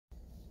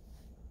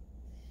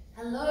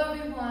Hello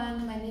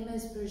everyone, my name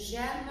is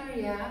Bridgette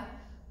Maria.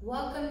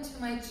 Welcome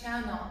to my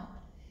channel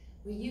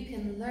where you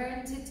can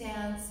learn to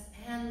dance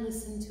and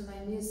listen to my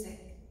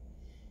music.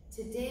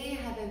 Today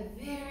I have a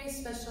very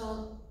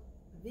special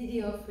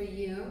video for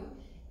you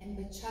in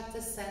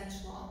Bachata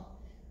Sensual.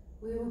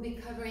 We will be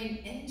covering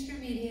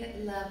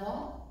intermediate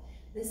level.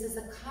 This is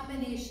a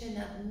combination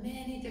of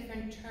many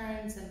different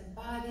turns and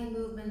body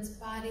movements,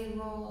 body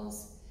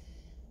rolls,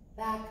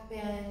 back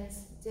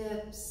bends,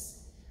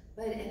 dips,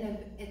 but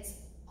it's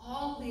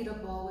all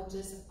leadable, which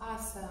is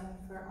awesome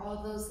for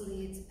all those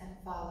leads and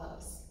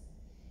follows.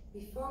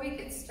 Before we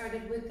get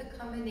started with the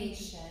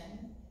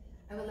combination,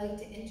 I would like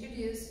to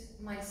introduce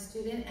my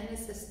student and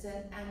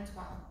assistant,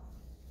 Antoine.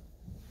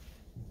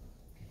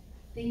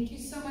 Thank you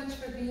so much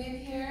for being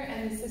here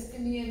and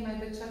assisting me in my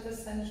Bachata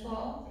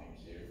Sensual.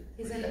 Thank you.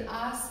 He's an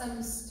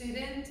awesome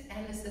student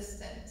and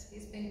assistant.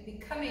 He's been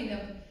becoming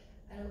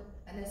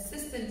an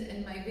assistant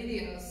in my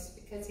videos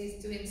because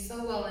he's doing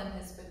so well in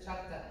his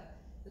bachata.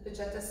 The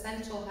Bachata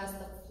Sensual has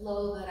the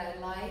flow that I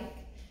like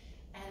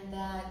and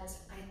that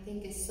I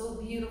think is so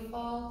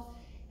beautiful.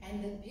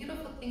 And the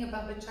beautiful thing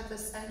about Bachata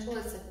Sensual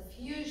is a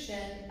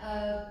fusion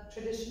of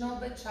traditional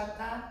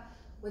bachata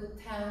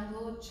with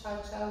tango,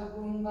 cha-cha,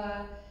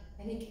 rumba,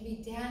 and it can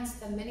be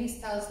danced to many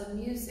styles of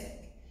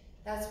music.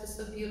 That's what's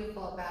so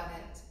beautiful about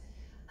it.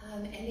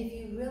 And if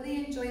you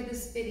really enjoyed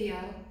this video,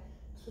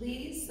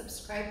 please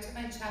subscribe to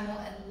my channel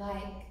and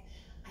like.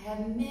 I have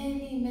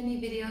many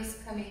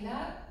videos coming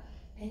up,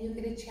 and you'll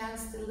get a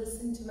chance to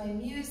listen to my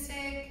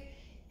music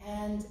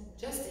and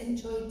just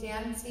enjoy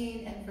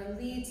dancing, and for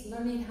leads,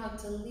 learning how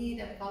to lead,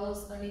 and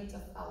follows, learning to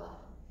follow.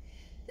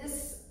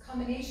 This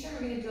combination,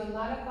 we're going to do a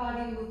lot of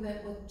body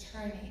movement with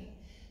turning.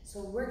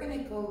 So we're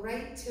going to go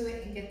right to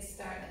it and get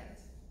started.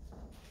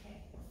 Okay.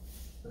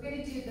 We're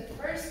going to do the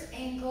first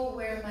angle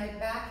where my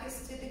back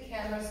is to the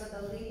camera so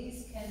the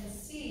ladies can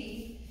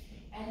see,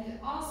 and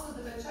also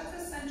the Bachata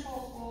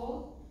Sensual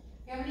hold.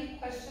 If you have any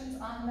questions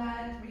on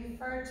that,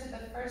 refer to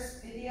the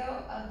first video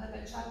of the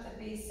Bachata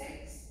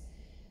Basics.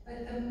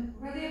 But the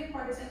really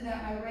important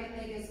that my right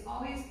leg is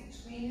always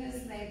between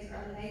his legs,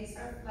 our legs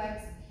are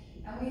flexed,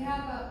 and we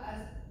have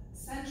a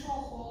sensual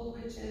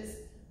hold, which is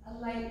a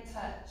light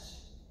touch.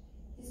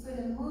 He's going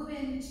to move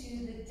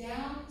into the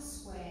down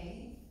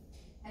sway,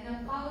 and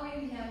I'm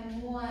following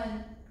him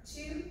 1,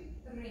 2,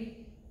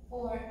 3,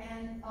 4,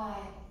 and 5,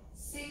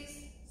 6,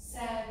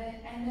 7,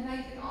 and then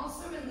I can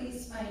also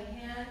release my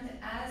hand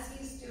as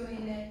he's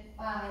doing it,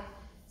 5,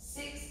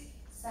 6,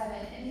 7,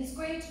 and he's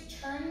going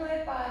to turn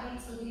my body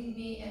to lead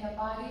me in a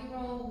body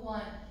roll,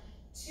 1,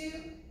 2,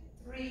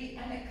 3,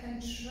 and a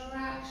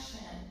contraction.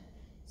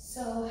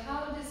 So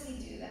how does he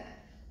do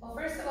that? Well,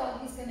 first of all,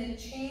 he's going to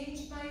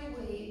change my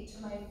weight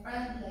to my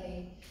front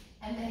leg,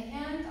 and the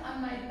hand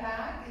on my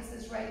back is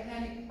his right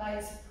hand,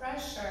 applies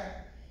pressure.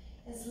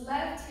 His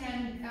left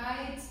hand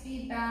guides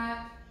me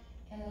back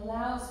and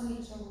allows me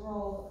to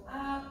roll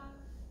up,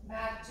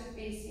 back to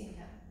facing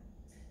him.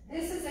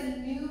 This is a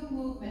new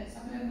movement, so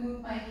I'm going to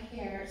move my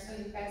hair so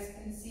you guys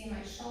can see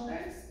my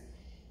shoulders.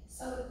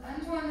 So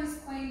Antoine is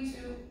going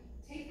to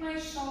take my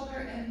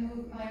shoulder and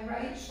move my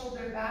right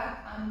shoulder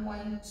back on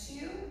 1,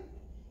 2,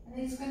 and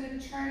he's going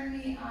to turn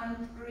me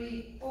on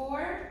 3,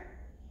 4,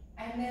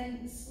 and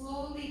then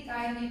slowly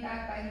guide me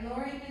back by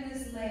lowering in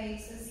his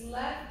legs. His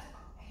left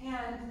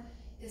hand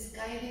is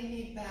guiding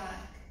me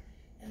back,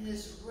 and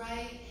this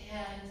right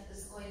hand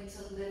is going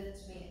to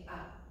lift me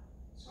up.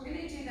 So we're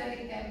going to do that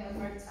again one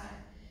more time.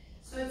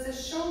 So it's a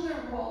shoulder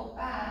roll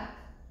back.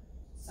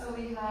 So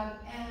we have,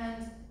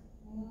 and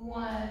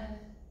 1,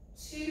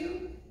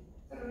 2,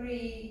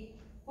 3,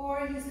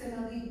 4. He's going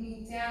to lead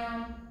me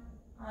down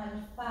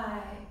on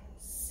 5,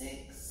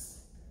 6.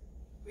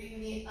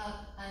 Bring me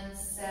up on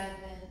 7,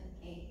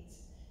 8.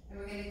 And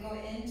we're going to go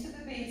into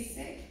the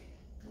basic.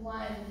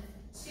 1,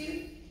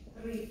 2,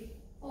 3,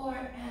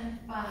 4, and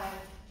 5,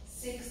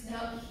 6.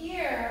 Now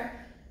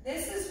here,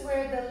 this is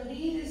where the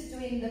lead is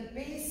doing the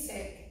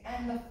basic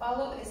and the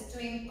follow is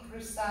doing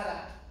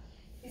cruzada.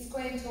 He's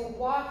going to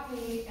walk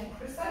me, and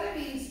cruzada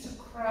means to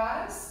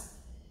cross.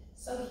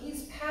 So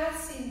he's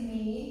passing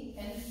me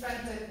in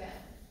front of him.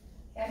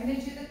 Okay, I'm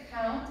going to do the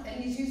count,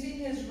 and he's using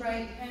his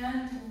right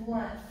hand.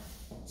 1,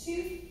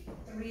 2,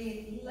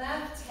 3,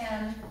 left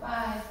hand,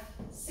 5,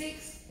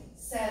 6,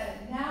 7.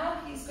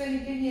 Now he's going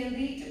to give me a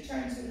lead to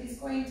turn, so he's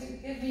going to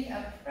give me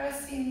a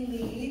pressing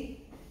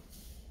lead,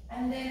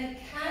 and then a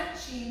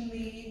catching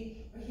lead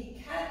where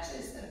he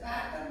catches the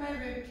back of my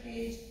rib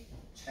cage,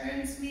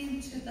 turns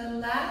me to the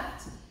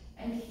left,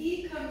 and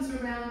he comes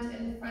around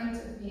in front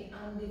of me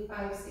on the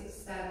 5, 6,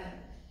 7.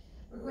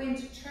 We're going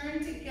to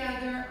turn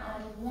together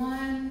on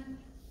 1,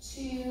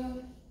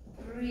 2,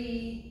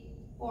 3,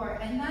 4,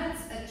 and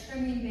that's a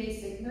turning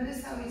basic.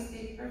 Notice how we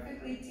stay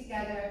perfectly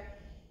together.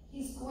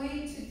 He's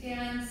going to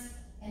dance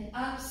an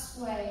up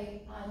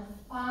sway on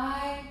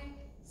 5,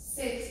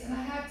 6, and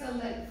I have to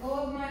let go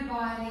of my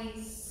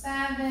body,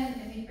 7,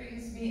 and he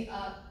brings me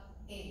up,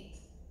 8.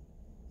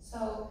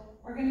 So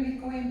we're going to be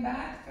going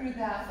back through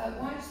that,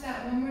 but watch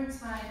that one more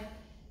time.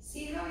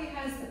 See how he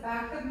has the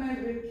back of my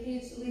rib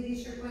cage?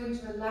 Ladies, you're going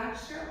to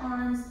relax your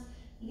arms.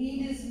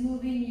 Lead is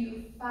moving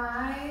you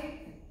 5,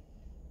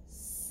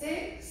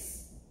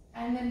 6,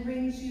 and then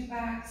brings you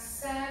back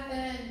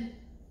 7,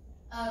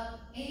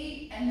 up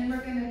 8, and then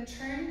we're going to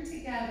turn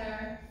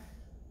together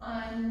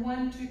on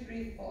 1, 2,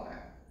 3,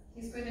 4.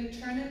 He's going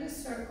to turn in a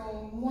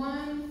circle,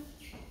 1,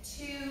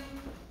 2,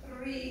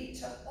 3,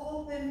 to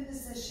open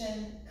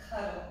position,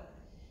 cuddle.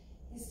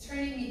 He's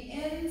turning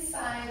me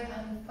inside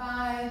on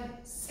 5,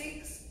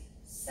 6,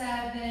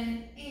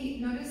 7,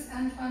 8. Notice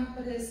Antoine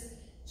put his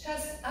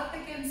chest up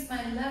against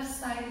my left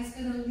side. He's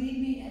going to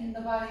lead me in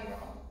the body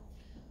roll.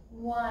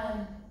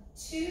 1,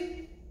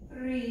 2,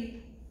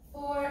 3,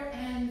 4,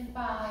 and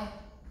 5,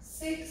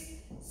 6,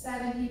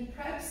 7. He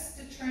preps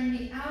to turn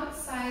me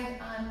outside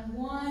on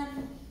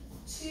 1,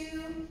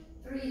 2,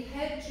 3,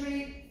 head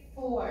drape,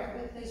 4.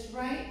 With his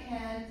right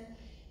hand,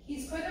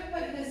 he's going to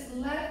put his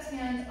left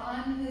hand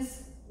on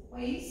his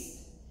waist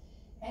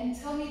and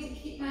tell me to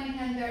keep my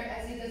hand there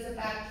as he does a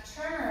back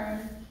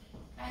turn.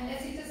 And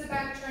as he does a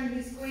back turn,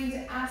 he's going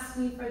to ask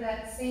me for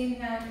that same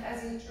hand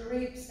as he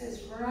drapes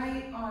his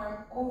right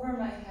arm over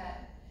my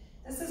head.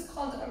 This is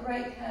called a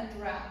right hand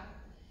wrap.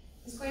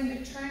 He's going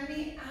to turn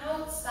me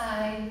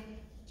outside,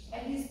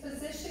 and he's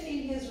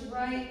positioning his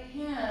right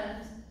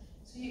hand.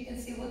 So you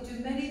can see we'll do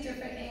many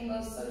different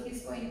angles. So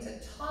he's going to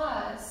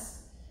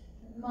toss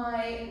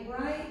my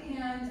right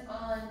hand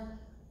on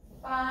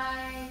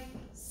 5,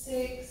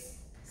 6,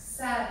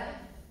 7.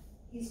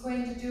 He's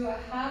going to do a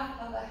half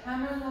of a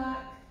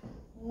hammerlock.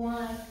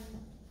 1,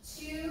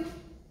 2,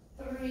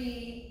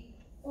 3,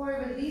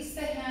 4. Release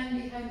the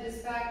hand behind his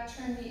back.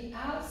 Turn me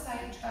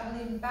outside,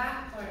 traveling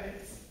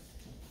backwards.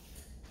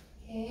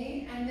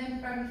 Okay, and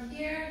then from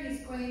here,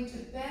 he's going to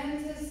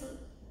bend his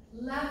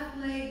left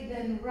leg,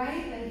 then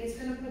right leg. He's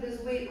going to put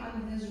his weight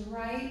on his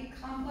right,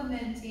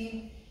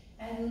 complementing,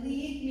 and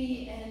lead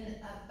me in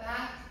a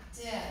back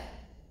dip.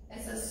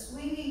 It's a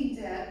swinging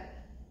dip.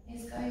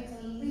 He's going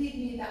to lead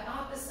me the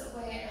opposite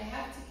way, and I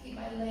have to keep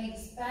my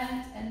legs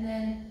bent, and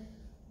then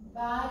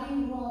body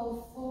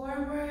roll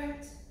forward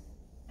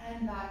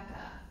and back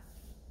up.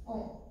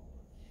 Oh.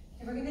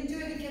 Okay, we're going to do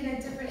it again at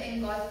a different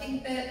angle. I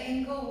think the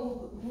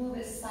angle will move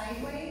us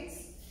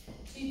sideways,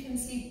 so you can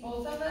see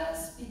both of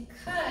us,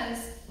 because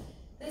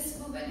this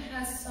movement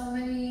has so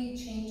many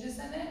changes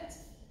in it.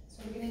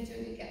 So we're going to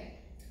do it again.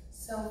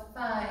 So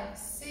 5,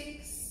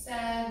 6,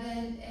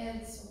 7,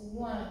 it's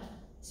 1,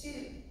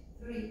 2,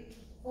 3,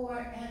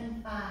 4,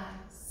 and 5,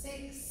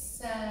 6,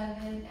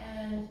 7,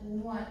 and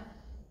 1,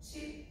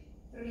 2,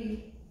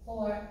 3,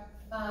 4,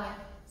 5,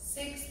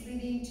 6,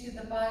 leading to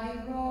the body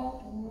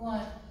roll.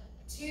 1,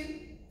 2,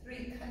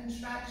 3,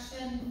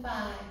 contraction.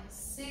 5,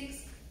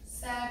 6,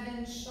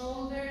 7,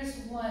 shoulders.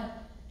 1,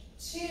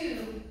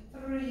 2,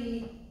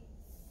 3,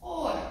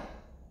 4,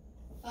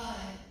 5,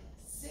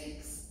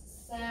 6,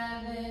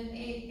 7,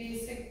 8,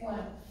 basic.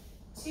 1,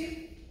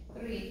 2,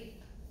 3,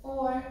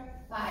 4,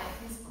 5.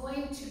 He's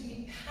going to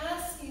be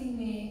passing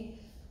me.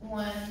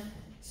 1,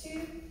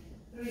 2,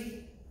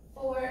 3,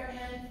 4,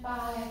 and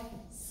 5,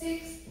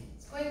 6.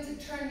 It's going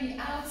to turn me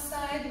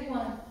outside.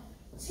 1,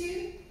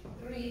 2,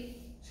 3.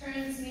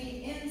 Turns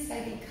me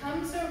inside. He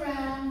comes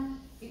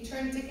around. We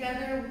turn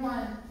together.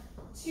 1,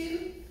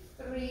 2,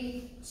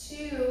 3,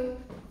 2,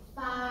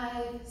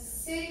 5,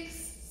 6,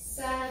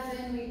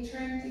 7. We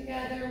turn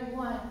together.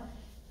 1,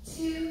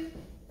 2,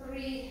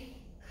 3.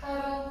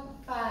 Cuddle.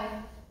 5,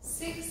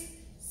 6,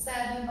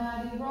 7.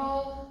 Body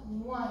roll.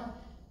 1,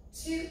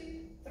 2,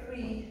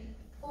 3,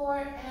 4,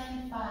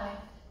 and 5,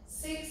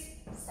 6,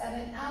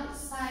 7.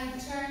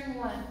 Outside turn.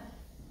 1,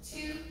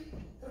 2,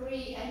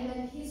 3, and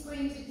then he's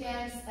going to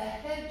dance the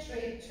head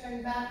drape,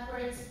 turn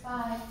backwards.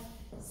 5,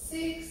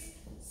 6,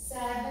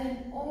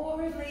 7,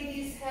 over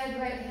lady's head,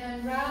 right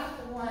hand wrap.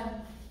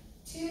 1,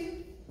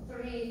 2,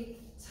 3,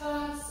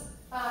 toss.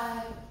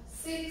 5,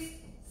 6,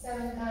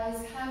 7,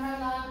 guys,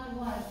 hammerlock.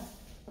 1,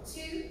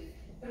 2,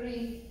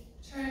 3,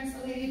 turns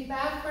the lady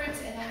backwards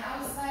in an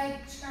outside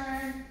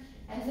turn,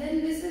 and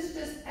then this is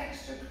just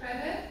extra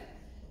credit.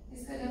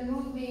 He's going to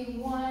move me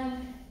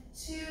 1,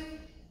 2,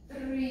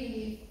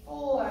 3,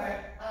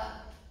 4,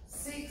 up,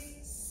 6,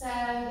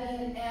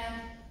 7,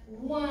 and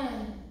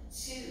 1,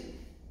 2,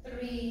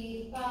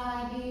 3,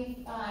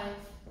 body, 5,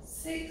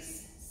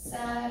 6,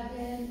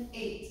 7,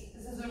 8.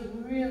 This is a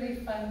really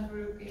fun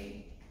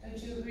grouping. Don't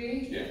you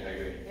agree? Yeah, I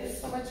agree.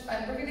 It's so much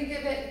fun. We're going to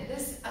give it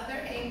this other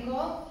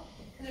angle,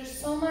 because there's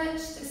so much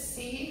to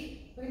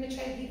see. We're going to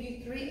try to give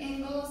you 3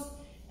 angles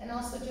and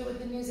also do it with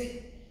the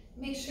music.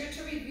 Make sure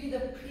to review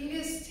the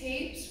previous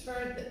tapes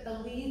for the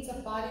leads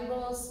of body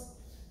rolls.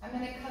 I'm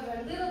going to cover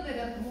a little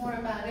bit more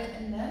about it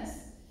in this.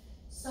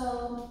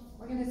 So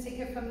we're going to take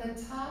it from the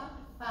top.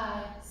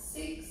 5,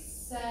 6,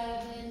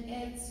 7,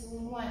 it's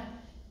 1,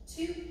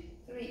 2,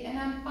 3. And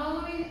I'm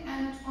following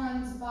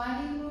Antoine's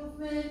body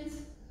movement.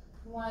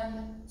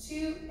 1,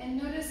 2,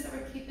 and notice that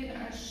we're keeping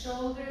our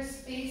shoulders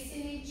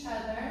facing each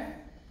other.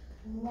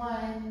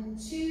 1,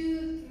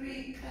 2,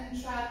 3,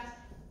 contract.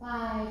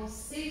 5,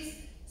 6,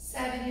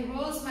 7. He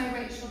rolls my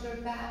right shoulder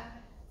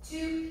back.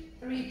 2,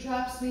 3,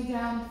 drops me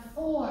down,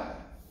 4,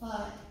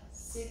 5,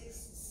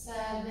 6,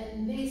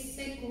 7,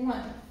 basic,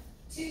 1,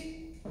 2,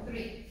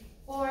 3,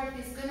 4.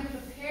 He's going to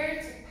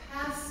prepare to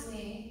pass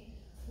me,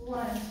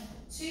 1,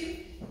 2,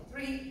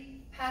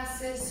 3,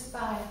 passes,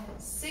 5,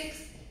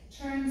 6,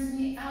 turns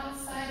me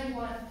outside,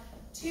 1,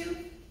 2,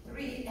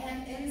 3,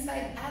 and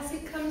inside. As he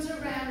comes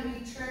around,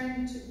 we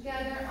turn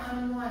together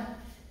on 1,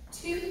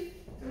 2,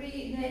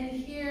 3, then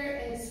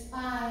here is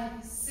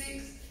 5,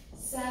 6,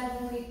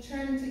 7, we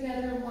turn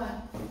together,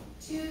 1,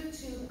 2,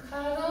 to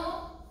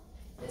cuddle.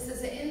 This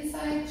is an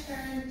inside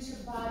turn to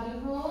body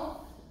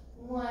roll,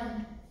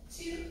 1,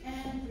 2,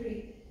 and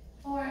 3,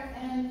 4,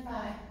 and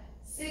 5,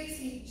 6,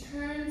 he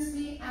turns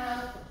me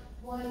out,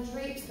 1,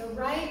 drapes the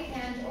right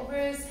hand over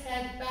his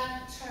head,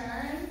 back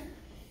turn,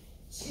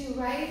 2,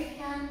 right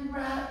hand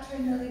wrap,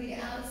 turn the lady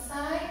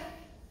outside,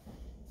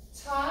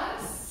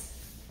 toss,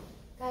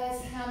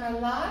 guys,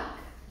 hammerlock,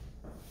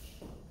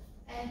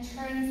 and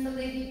turns the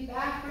lady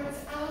backwards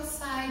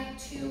outside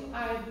to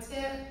our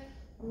dip,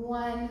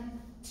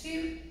 1,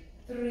 2,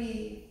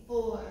 3,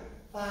 4,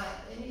 5,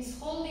 and he's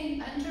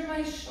holding under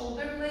my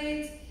shoulder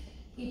blades,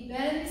 he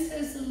bends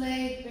his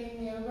leg,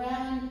 bring me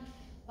around,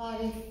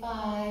 body,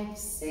 5,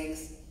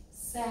 6,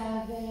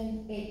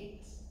 7, 8.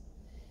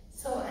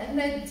 So, and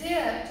the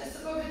dip, just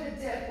to go over the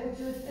dip, we'll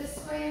do it this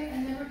way,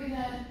 and then we're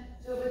gonna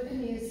do it with the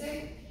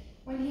music.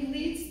 When he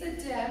leads the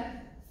dip,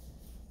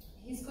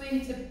 he's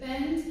going to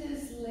bend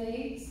his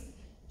legs,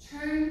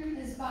 turn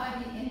his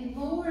body, and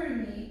lower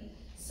me,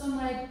 so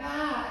my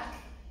back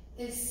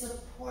is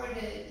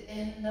supported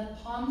in the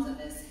palms of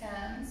his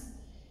hands.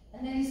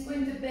 And then he's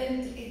going to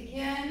bend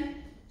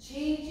again,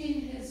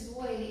 changing his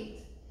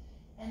weight,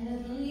 and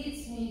then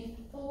leads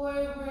me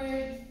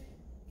forward,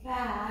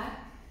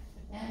 back,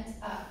 and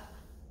up.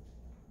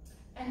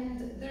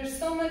 And there's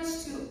so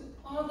much to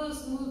all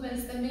those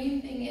movements. The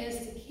main thing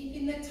is to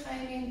keeping the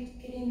timing,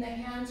 getting the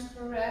hands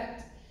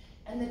correct,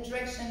 and the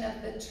direction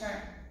of the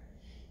turn.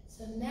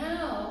 So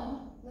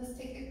now, let's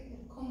take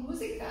it con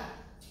musica.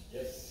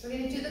 Yes. So we're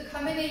going to do the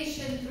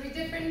combination, 3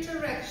 different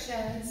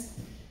directions.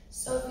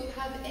 So if you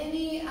have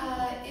any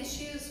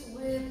issues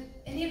with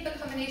any of the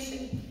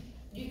combination,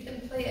 you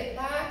can play it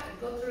back and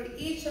go through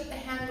each of the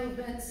hand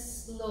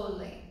movements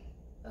slowly.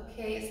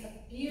 Okay, it's a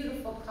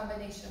beautiful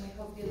combination. We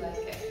hope you like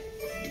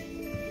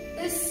it.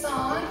 This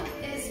song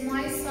is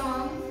my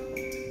song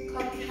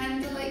called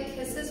Candlelight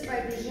Kisses by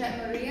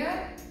Bridgette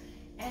Maria.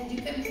 And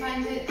you can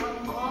find it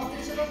on all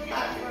digital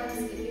platforms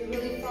if you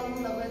really fall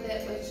in love with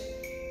it, which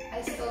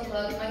I still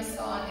love my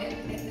song.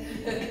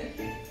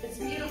 It's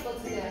beautiful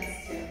to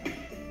dance to.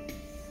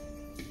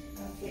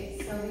 Okay,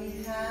 so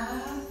we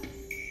have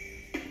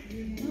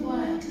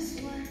 1,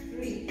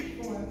 3,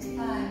 4,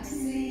 5,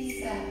 6,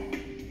 7.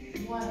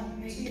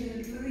 1,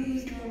 2, 3,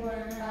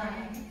 4,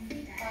 5.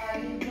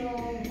 Body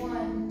roll,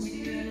 1,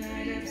 2,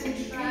 3,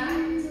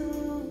 contract.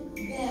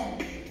 Then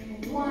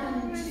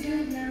 1,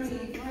 2,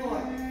 3, 4,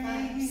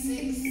 5,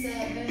 6,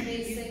 7,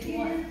 basic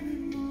 1.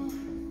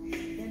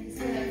 It's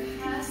gonna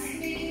pass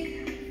me.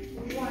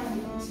 1,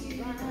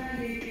 2,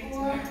 3,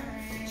 4.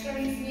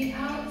 Turns me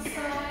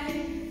outside,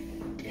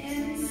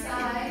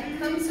 inside,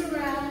 comes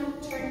around,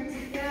 turn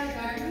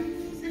together.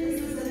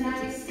 This is a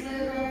nice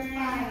little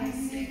 5,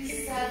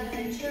 6,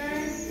 7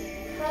 turn.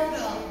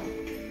 Cuddle.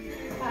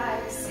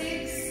 5,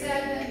 6,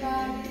 7,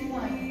 body.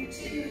 1,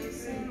 2,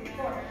 3,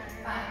 4,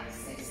 5,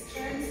 6.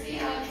 Turns me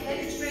out,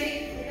 head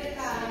straight with a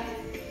guide.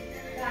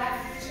 Back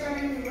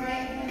turn,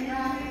 right hand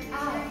wrap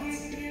out.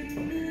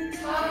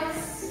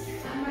 Toss,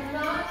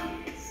 hammerlock.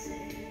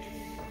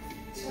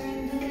 Turn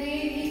the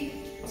lady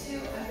to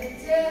a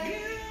dip.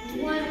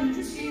 1,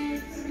 2,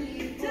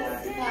 3, 4,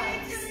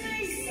 5,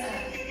 6,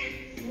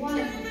 7. 1,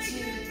 2,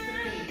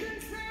 3,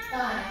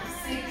 5,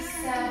 6,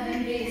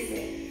 7,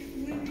 basic.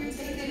 We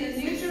take it a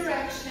new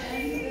direction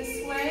this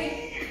way.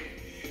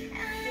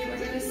 Okay, we're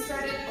going to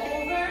start it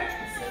over.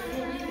 So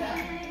here we go.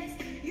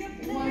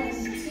 1,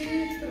 2,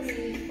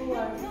 3,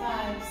 4,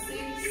 5, 6,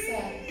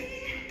 7.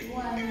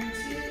 1,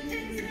 2,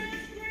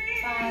 3,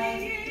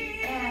 5,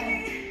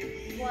 and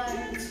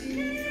 1, 2,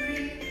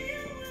 3,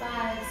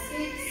 5,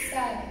 6,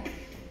 7.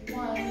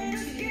 1,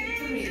 2,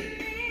 3,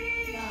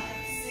 5,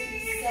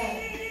 6, 7.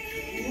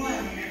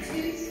 1,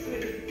 2,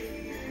 3,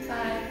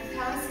 5.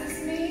 Passes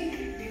me.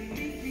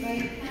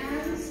 Right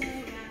hand,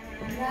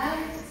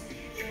 left,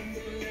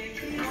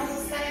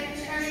 outside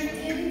turn,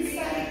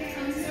 inside,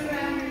 comes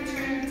around,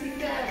 turn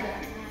together.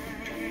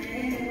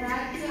 In the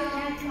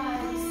ragdoll,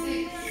 5,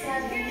 6,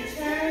 7,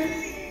 turn,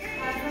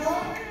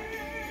 cuddle,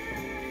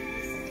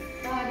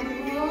 body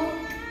roll,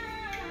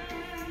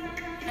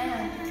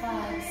 and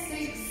 5,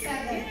 6,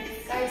 7.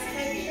 Guys,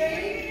 head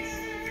straight,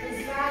 is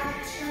back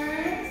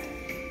turn,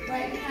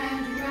 right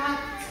hand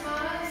wrap,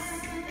 toss,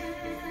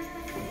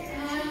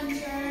 and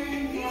turn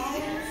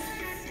right,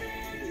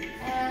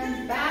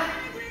 and back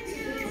to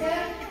the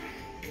dip.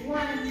 1,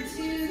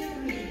 2,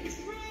 3,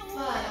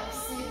 5,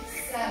 6,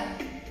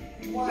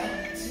 7. 1,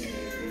 2,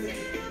 3.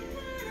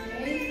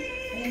 Okay,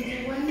 and do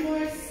one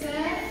more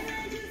set.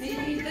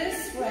 Maybe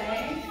this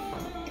way.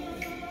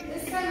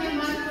 This time I'm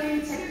not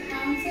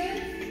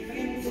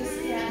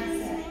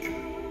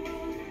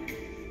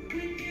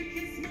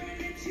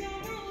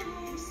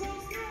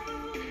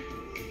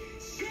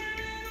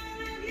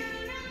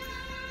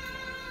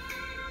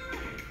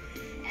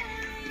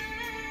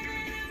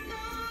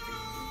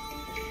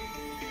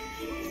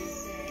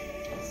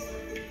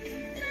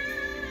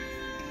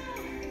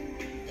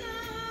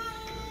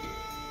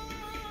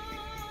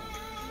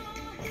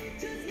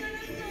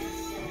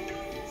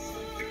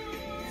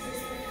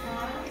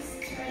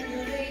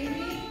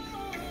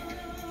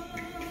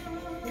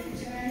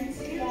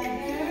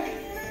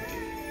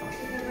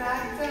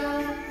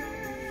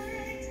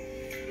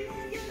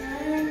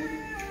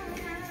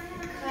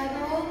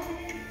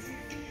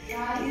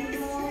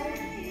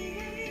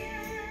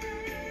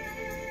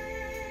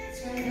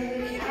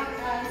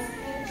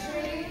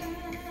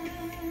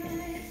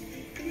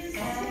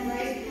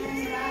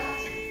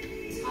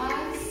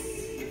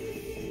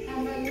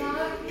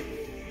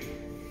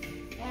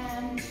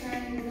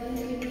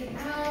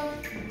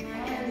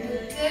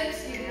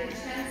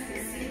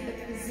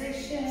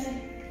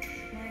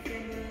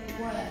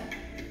 1,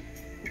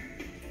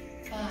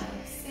 5,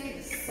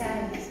 6,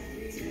 7.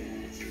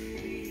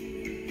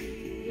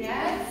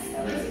 Yes,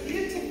 that was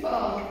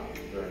beautiful.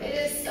 It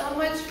is so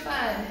much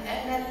fun,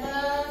 and I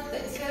love the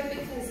tip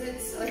because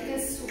it's like a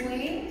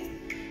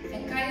swing.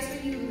 And guys,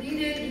 when you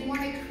lead it, you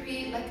want to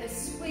create like a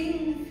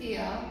swing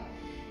feel.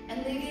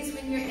 And ladies,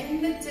 when you're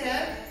in the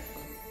dip,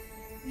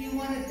 you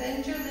want to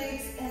bend your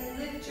legs and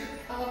lift your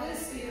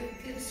pelvis so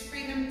it gives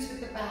freedom to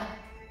the back.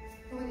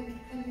 You want to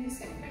keep the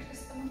music for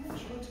just a moment, go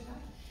to back.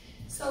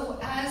 So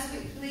as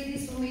we,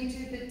 ladies, when we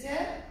do the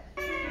dip,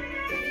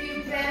 if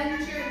you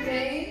bend your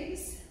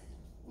legs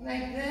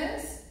like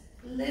this,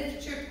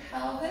 lift your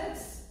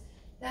pelvis,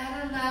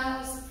 that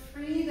allows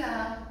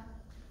freedom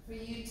for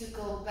you to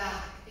go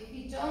back. If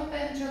you don't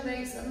bend your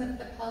legs and lift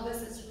the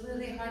pelvis, it's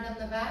really hard on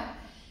the back.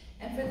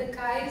 And for the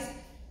guys,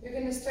 you're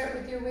going to start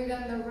with your weight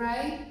on the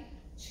right,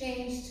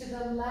 change to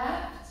the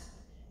left,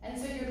 and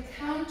so you're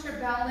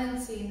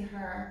counterbalancing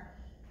her,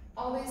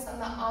 always on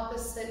the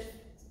opposite.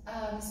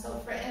 So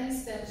for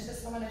instance,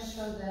 just I want to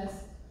show this.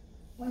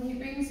 When he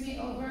brings me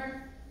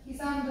over,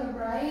 he's on the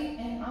right,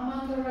 and I'm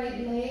on the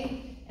right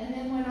leg, and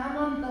then when I'm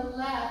on the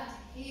left,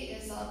 he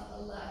is on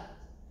the left.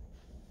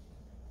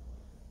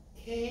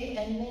 Okay,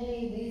 and then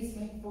he leads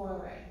me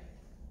forward.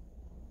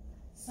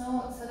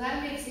 So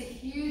that makes a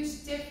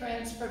huge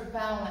difference for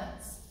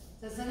balance,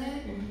 doesn't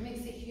it? It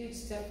makes a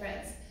huge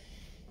difference.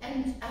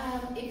 And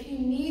if you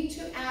need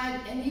to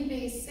add any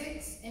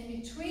basics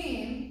in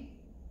between,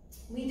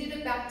 we did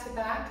it back to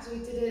back. So we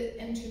did it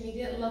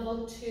intermediate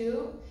level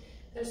 2.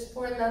 There's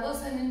 4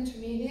 levels in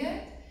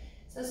intermediate.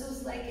 So this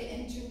was like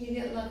an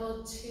intermediate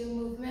level 2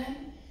 movement.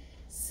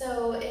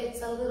 So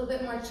it's a little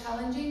bit more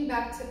challenging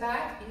back to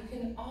back. You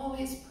can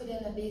always put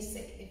in a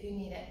basic if you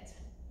need it.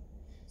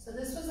 So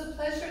this was a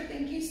pleasure.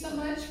 Thank you so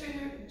much for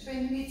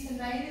joining me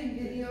tonight in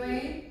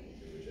videoing.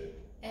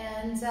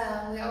 And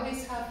we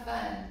always have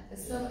fun.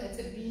 It's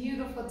a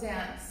beautiful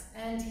dance.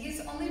 And he's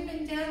only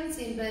been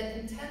dancing, but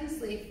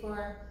intensely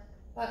for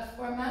about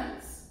 4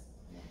 months.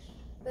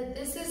 But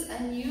this is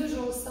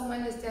unusual.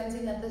 Someone is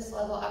dancing at this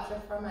level after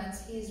 4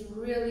 months. He's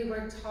really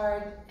worked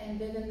hard and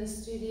been in the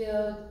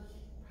studio,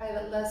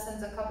 private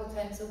lessons a couple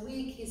times a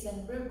week. He's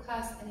in group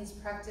class and he's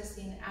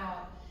practicing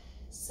out.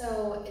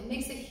 So it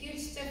makes a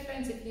huge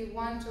difference if you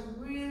want to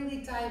really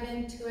dive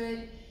into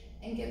it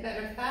and get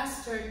better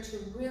faster, to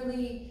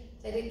really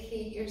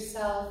dedicate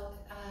yourself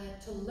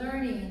to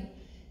learning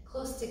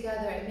close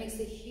together. It makes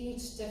a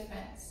huge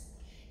difference.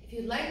 If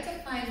you'd like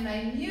to find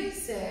my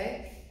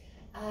music,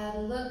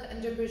 look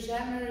under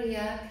Bridgette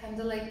Maria,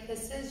 Candlelight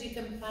Kisses. You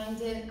can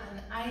find it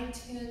on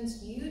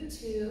iTunes,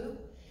 YouTube,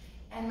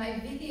 and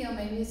my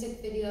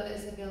music video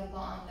is available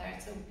on there.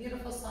 It's a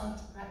beautiful song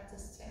to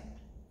practice to.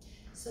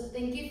 So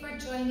thank you for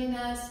joining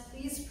us.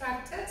 Please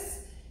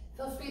practice.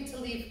 Feel free to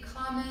leave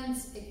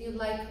comments if you'd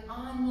like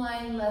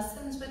online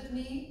lessons with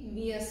me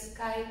via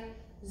Skype,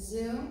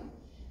 Zoom.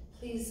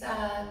 Please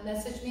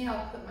message me.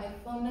 I'll put my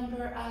phone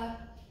number up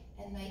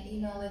and my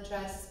email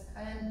address.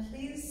 And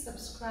please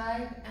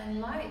subscribe and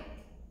like.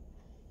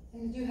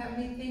 And do you have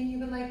anything you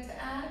would like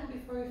to add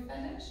before we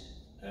finish?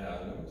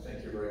 No,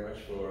 thank you very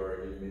much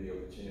for giving me the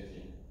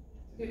opportunity.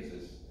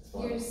 It's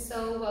fun. You're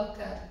so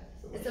welcome.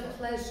 It's a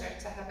pleasure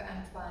to have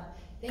Antoine.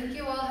 Thank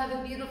you all. Have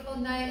a beautiful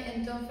night,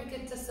 and don't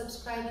forget to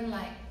subscribe and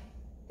like.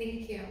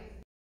 Thank you.